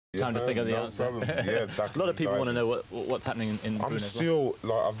Time to think of the answer. Yeah, a lot of people want to know what's happening in Bruno. I'm still,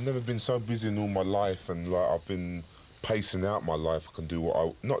 like, I've never been so busy in all my life, and like I've been pacing out my life. I can do what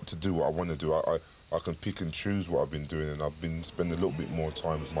I, not to do what I want to do. I can pick and choose what I've been doing, and I've been spending a little bit more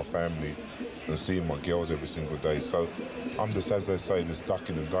time with my family and seeing my girls every single day. So I'm just, as they say, just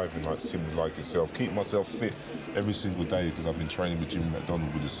ducking and diving like simply like yourself. Keep myself fit every single day because I've been training with Jimmy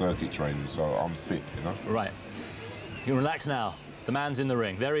McDonald with the circuit training, so I'm fit, you know? Right. You can relax now. The man's in the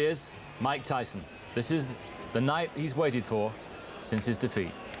ring. There he is, Mike Tyson. This is the night he's waited for since his defeat.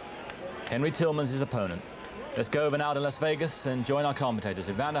 Henry Tillman's his opponent. Let's go over now to Las Vegas and join our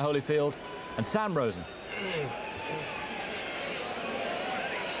commentators, Evander Holyfield and Sam Rosen.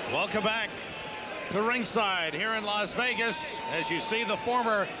 Welcome back to ringside here in Las Vegas. As you see, the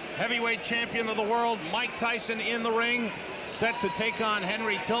former heavyweight champion of the world, Mike Tyson, in the ring, set to take on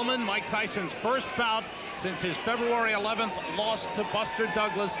Henry Tillman. Mike Tyson's first bout since his February 11th loss to Buster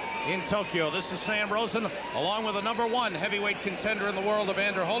Douglas in Tokyo. This is Sam Rosen, along with the #1 heavyweight contender in the world,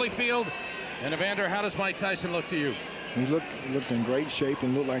 Evander Holyfield. And Evander, how does Mike Tyson look to you? He looked in great shape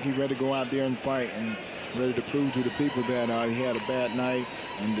and looked like he's ready to go out there and fight and ready to prove to the people that he had a bad night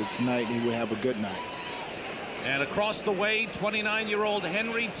and that tonight he will have a good night. And across the way, 29-year-old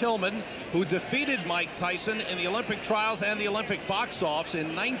Henry Tillman, who defeated Mike Tyson in the Olympic trials and the Olympic box-offs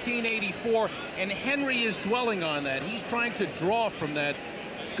in 1984. And Henry is dwelling on that. He's trying to draw from that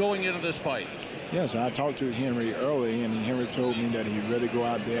going into this fight. Yes, I talked to Henry early, and Henry told me that he's ready to go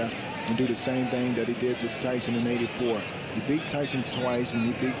out there and do the same thing that he did to Tyson in '84. He beat Tyson twice, and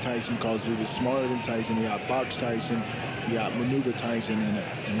he beat Tyson because he was smarter than Tyson. He outboxed Tyson, he outmaneuvered Tyson,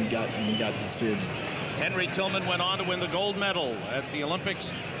 and he got the decision. Henry Tillman went on to win the gold medal at the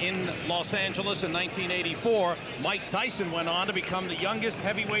Olympics in Los Angeles in 1984. Mike Tyson went on to become the youngest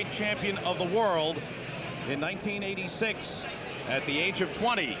heavyweight champion of the world in 1986 at the age of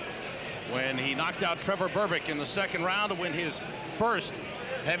 20, when he knocked out Trevor Berbick in the second round to win his first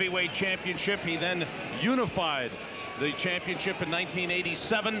heavyweight championship. He then unified the championship in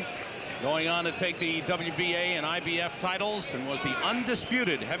 1987, going on to take the WBA and IBF titles, and was the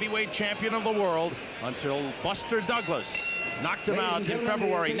undisputed heavyweight champion of the world until Buster Douglas knocked him out in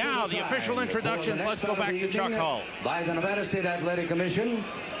February. Now the official introductions. Let's go back to Chuck Hull. By the Nevada State Athletic Commission,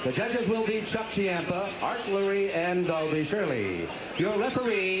 the judges will be Chuck Chiampa, Art Lurie, and Dalby Shirley. Your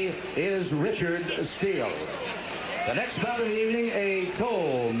referee is Richard Steele. The next bout of the evening, a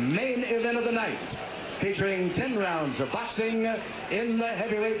co-main event of the night, featuring 10 rounds of boxing in the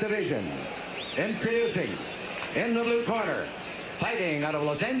heavyweight division. Introducing, in the blue corner, fighting out of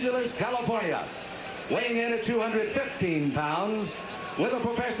Los Angeles, California, weighing in at 215 pounds, with a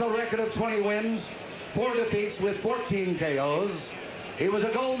professional record of 20 wins, 4 defeats with 14 KOs. He was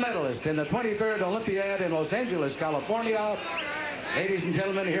a gold medalist in the 23rd Olympiad in Los Angeles, California. Ladies and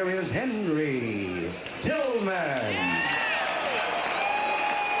gentlemen, here is Henry Tillman.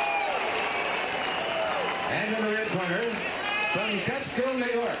 And in the red corner, from Catskill, New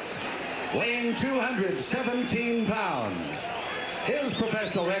York, weighing 217 pounds. His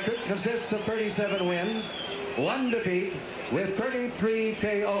professional record consists of 37 wins, 1 defeat, with 33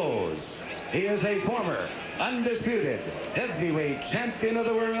 KOs. He is a former undisputed heavyweight champion of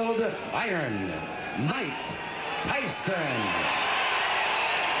the world, Iron Mike Tyson.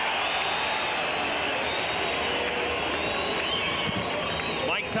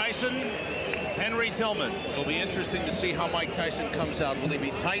 Mike Tyson, Henry Tillman. It'll be interesting to see how Mike Tyson comes out. Will he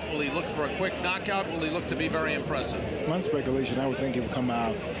be tight? Will he look for a quick knockout? Will he look to be very impressive? My speculation, I would think he would come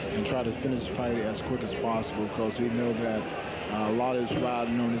out and try to finish the fight as quick as possible, because he knows that a lot is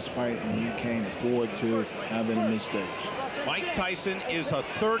riding on this fight, and he can't afford to have any mistakes. Mike Tyson is a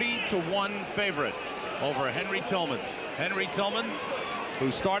 30-1 favorite over Henry Tillman. Henry Tillman,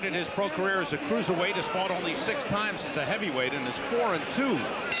 who started his pro career as a cruiserweight, has fought only 6 times as a heavyweight and is 4-2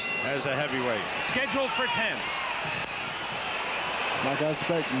 as a heavyweight. Scheduled for 10. Like I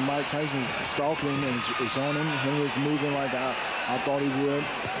expect, Mike Tyson stalking him and is on him. Henry's moving like I thought he would.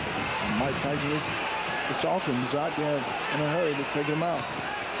 And Mike Tyson is stalking him. He's out there in a hurry to take him out.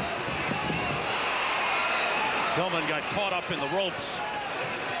 Tillman got caught up in the ropes,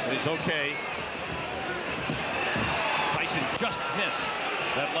 but he's okay. Tyson just missed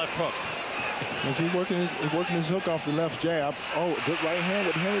that left hook. Is he working his hook off the left jab? Oh, good right hand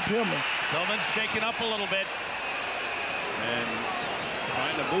with Henry Tillman. Tillman shaking up a little bit and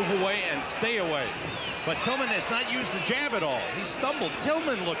trying to move away and stay away. But Tillman has not used the jab at all. He stumbled.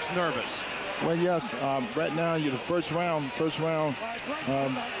 Tillman looks nervous. Well, yes. Right now, you're the first round.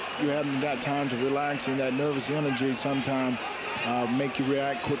 You haven't got time to relax in that nervous energy. Sometimes make you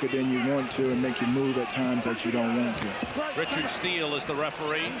react quicker than you want to and make you move at times that you don't want to. Richard Steele is the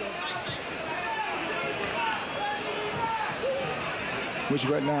referee. Which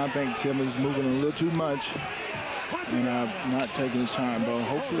right now I think Tillman is moving a little too much and not taking his time. But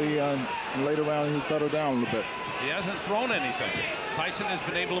hopefully in the later round he'll settle down a little bit. He hasn't thrown anything. Tyson has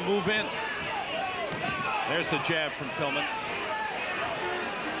been able to move in. There's the jab from Tillman.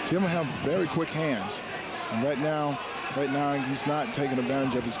 Tillman have very quick hands. And right now he's not taking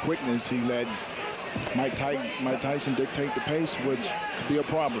advantage of his quickness. He let Mike Tyson dictate the pace, which could be a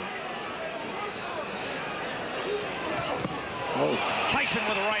problem. Oh. Tyson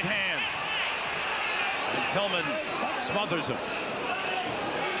with a right hand. And Tillman smothers him.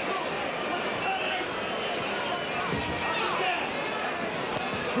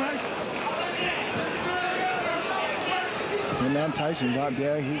 And now Tyson's out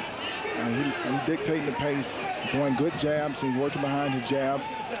there. He's dictating the pace, throwing good jabs. He's working behind his jab,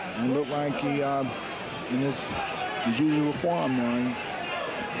 and look like he in his usual form now.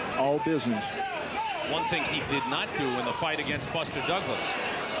 All business. One thing he did not do in the fight against Buster Douglas,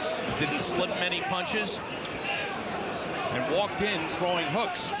 didn't slip many punches and walked in throwing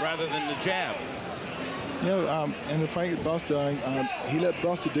hooks rather than the jab. In the fight with Buster, he let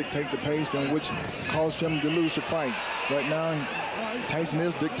Buster dictate the pace, and which caused him to lose the fight. Right now, Tyson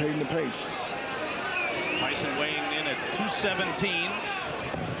is dictating the pace. Tyson weighing in at 217.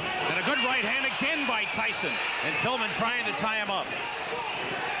 And a good right hand again by Tyson. And Tillman trying to tie him up.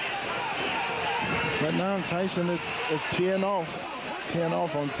 Right now, Tyson is teeing off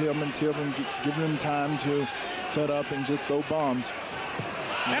on Tillman. Tillman giving him time to set up and just throw bombs.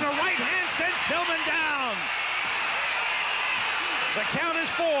 And a right hand sends Tillman down. The count is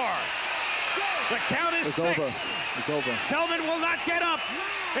 4. The count is 6. Over. It's over. Tillman will not get up.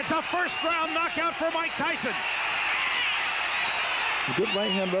 It's a first-round knockout for Mike Tyson. A good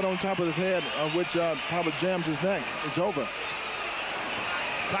right hand right on top of his head, which probably jammed his neck. It's over.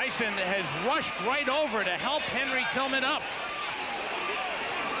 Tyson has rushed right over to help Henry Tillman up.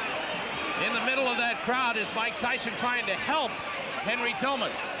 In the middle of that crowd is Mike Tyson trying to help Henry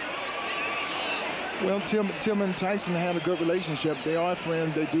Tillman. Well, Tillman and Tyson had a good relationship. They are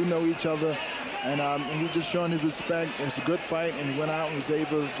friends. They do know each other. And he was just showing his respect. It was a good fight, and he went out and was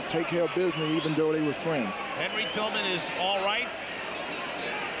able to take care of business even though they were friends. Henry Tillman is all right.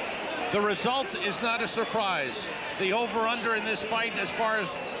 The result is not a surprise. The over-under in this fight as far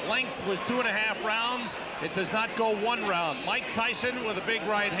as length was 2.5 rounds. It does not go 1 round. Mike Tyson with a big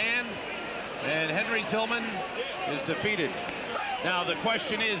right hand, and Henry Tillman is defeated. Now the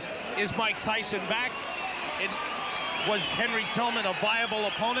question is Mike Tyson back? Was Henry Tillman a viable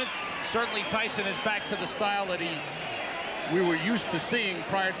opponent? Certainly Tyson is back to the style that we were used to seeing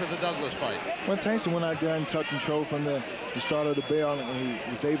prior to the Douglas fight. Well, Tyson went out there and took control from the start of the bell, and he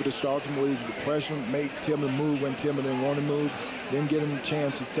was able to start him with the pressure, make Tillman move when Tillman didn't want to move, then get him a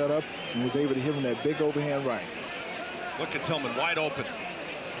chance to set up, and was able to hit him that big overhand right. Look at Tillman, wide open.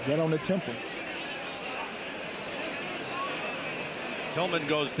 Right on the temple. Tillman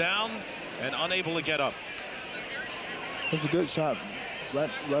goes down and unable to get up. It's a good shot. Right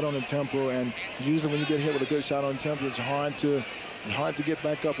on the temple, and usually when you get hit with a good shot on the temple, it's hard to get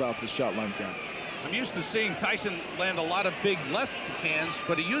back up after a shot like that. I'm used to seeing Tyson land a lot of big left hands,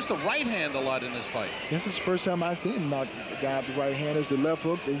 but he used the right hand a lot in this fight. This is the first time I've seen him knock the guy out the right hand. It's the left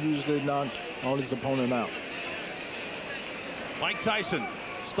hook. They usually knock all his opponent out. Mike Tyson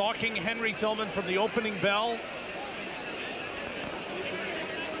stalking Henry Tillman from the opening bell.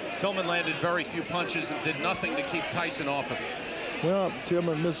 Tillman landed very few punches and did nothing to keep Tyson off him. Well,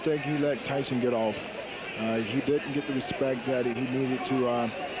 Tillman mistake, he let Tyson get off. He didn't get the respect that he needed to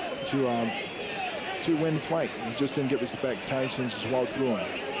win his fight. He just didn't get respect. Tyson just walked through him.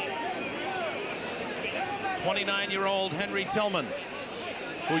 29-year-old Henry Tillman,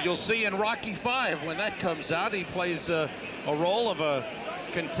 who you'll see in Rocky V when that comes out. He plays a role of a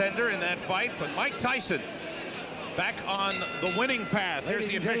contender in that fight. But Mike Tyson back on the winning path. Here's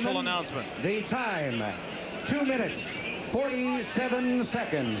the official announcement. The time, 2 minutes, 47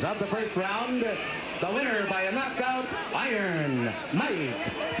 seconds of the first round. The winner by a knockout, Iron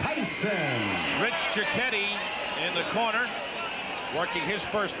Mike Tyson. Rich Giacchetti in the corner, working his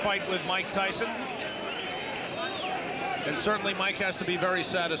first fight with Mike Tyson. And certainly Mike has to be very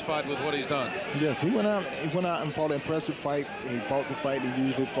satisfied with what he's done. Yes, he went out and fought an impressive fight. He fought the fight he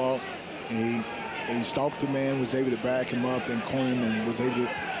usually fought. He stalked the man, was able to back him up and corner him, and was able to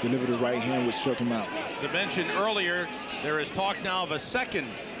deliver the right hand, which shook him out. As I mentioned earlier, there is talk now of a second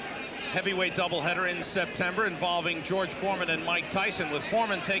heavyweight doubleheader in September involving George Foreman and Mike Tyson, with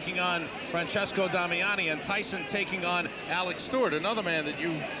Foreman taking on Francesco Damiani and Tyson taking on Alex Stewart, another man that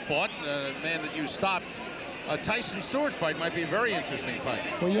you fought, a man that you stopped. A Tyson-Stewart fight might be a very interesting fight.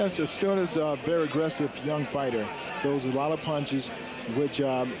 Well, yes, Stewart is a very aggressive young fighter. Throws a lot of punches, which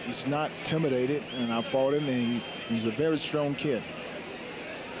he's not intimidated, and I fought him, and he's a very strong kid.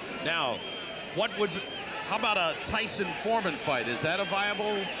 Now, how about a Tyson-Foreman fight? Is that a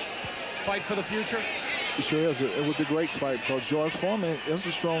viable fight for the future? It sure is. It would be a great fight, because George Foreman is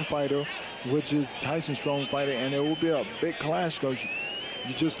a strong fighter, which is Tyson's strong fighter, and it will be a big clash, because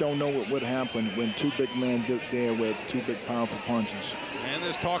you just don't know what would happen when two big men get there with two big powerful punches. And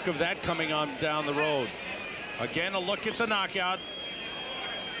there's talk of that coming on down the road. Again, a look at the knockout.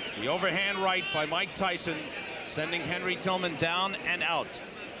 The overhand right by Mike Tyson, sending Henry Tillman down and out.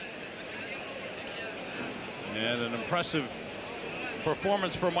 And an impressive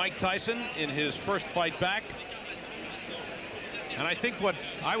performance for Mike Tyson in his first fight back. And I think what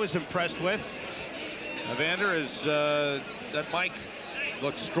I was impressed with, Evander, is that Mike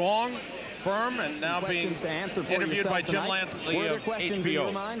looked strong, firm, and now being interviewed by Jim Lantley of HBO. In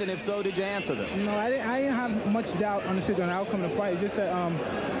your mind, and if so, did you answer them? No, I didn't have much doubt on the outcome of the fight. It's just that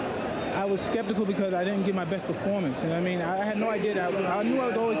I was skeptical because I didn't give my best performance. You know what I mean? I had no idea. I knew I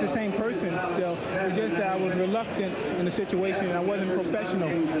was always the same person still. It's just that I was reluctant in the situation, and I wasn't professional,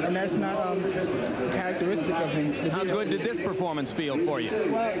 and that's not characteristic of me. How good did this performance feel for you?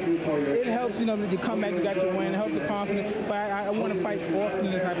 Well, it helps, you know, you come back, you got your win, it helps the confidence, but I want to fight often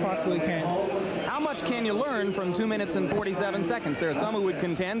as I possibly can. How much can you learn from 2 minutes and 47 seconds? There are some who would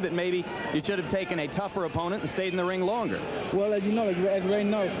contend that maybe you should have taken a tougher opponent and stayed in the ring longer. Well, as you know, as Ray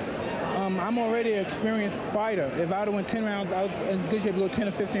knows, I'm already an experienced fighter. If I would have went 10 rounds, I was in good shape to go 10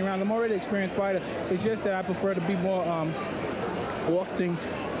 or 15 rounds. I'm already an experienced fighter. It's just that I prefer to be more often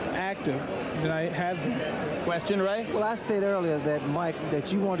active than I have been. Question, Ray? Well, I said earlier that, Mike,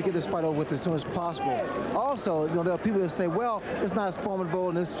 that you wanted to get this fight over with as soon as possible. Also, you know, there are people that say, well, it's not as formidable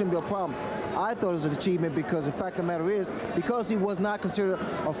and this shouldn't be a problem. I thought it was an achievement because the fact of the matter is, because he was not considered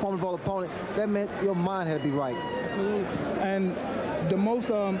a formidable opponent, that meant your mind had to be right. And the most,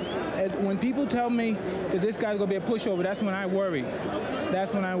 when people tell me that this guy's going to be a pushover, that's when I worry.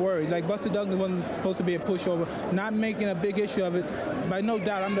 That's when I worry. Like Buster Douglas wasn't supposed to be a pushover, not making a big issue of it. By no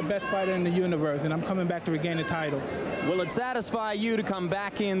doubt, I'm the best fighter in the universe, and I'm coming back to regain the title. Will it satisfy you to come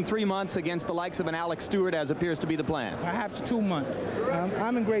back in 3 months against the likes of an Alex Stewart, as appears to be the plan? I have 2 months.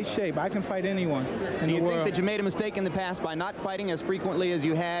 I'm in great shape. I can fight anyone in the world. Do you think that you made a mistake in the past by not fighting as frequently as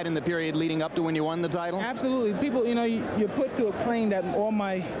you had in the period leading up to when you won the title? Absolutely. People, you know, you're put to a claim that all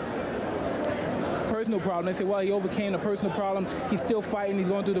my personal problem. They say, well, he overcame the personal problem. He's still fighting. He's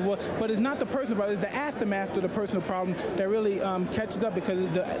going through the divorce. But it's not the personal problem. It's the aftermath of the personal problem that really catches up, because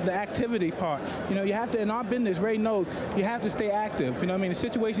of the activity part. You know, you have to, in our business, Ray knows, you have to stay active. You know what I mean? The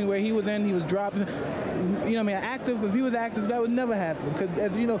situation where he was in, he was dropping. You know what I mean? Active, if he was active, that would never happen. Because,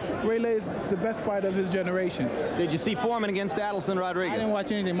 as you know, Ray Lay is the best fighter of his generation. Did you see Foreman against Adelson Rodriguez? I didn't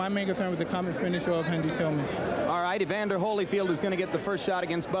watch anything. My main concern was the coming finish of Henry Tillman. All right, Evander Holyfield is going to get the first shot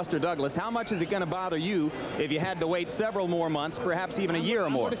against Buster Douglas. How much is it going to bother you if you had to wait several more months, perhaps even a year or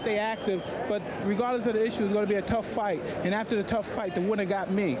more? I'm going to stay active, but regardless of the issue, it's going to be a tough fight. And after the tough fight, the winner got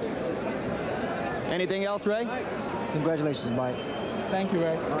me. Anything else, Ray? Congratulations, Mike. Thank you,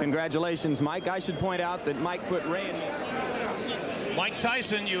 Ray. Congratulations, Mike. I should point out that Mike put Ray in. Mike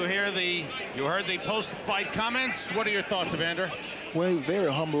Tyson, you heard the post-fight comments. What are your thoughts, Evander? Well, he was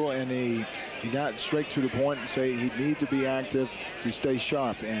very humble, and he got straight to the point and say he needs to be active to stay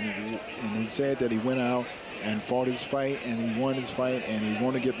sharp. And he said that he went out and fought his fight, and he won his fight, and he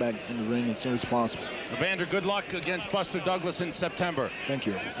wanted to get back in the ring as soon as possible. Evander, good luck against Buster Douglas in September. Thank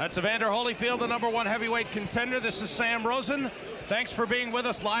you. That's Evander Holyfield, the #1 heavyweight contender. This is Sam Rosen. Thanks for being with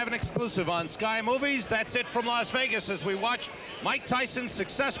us live and exclusive on Sky Movies. That's it from Las Vegas as we watch Mike Tyson's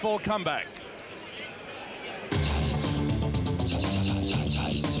successful comeback.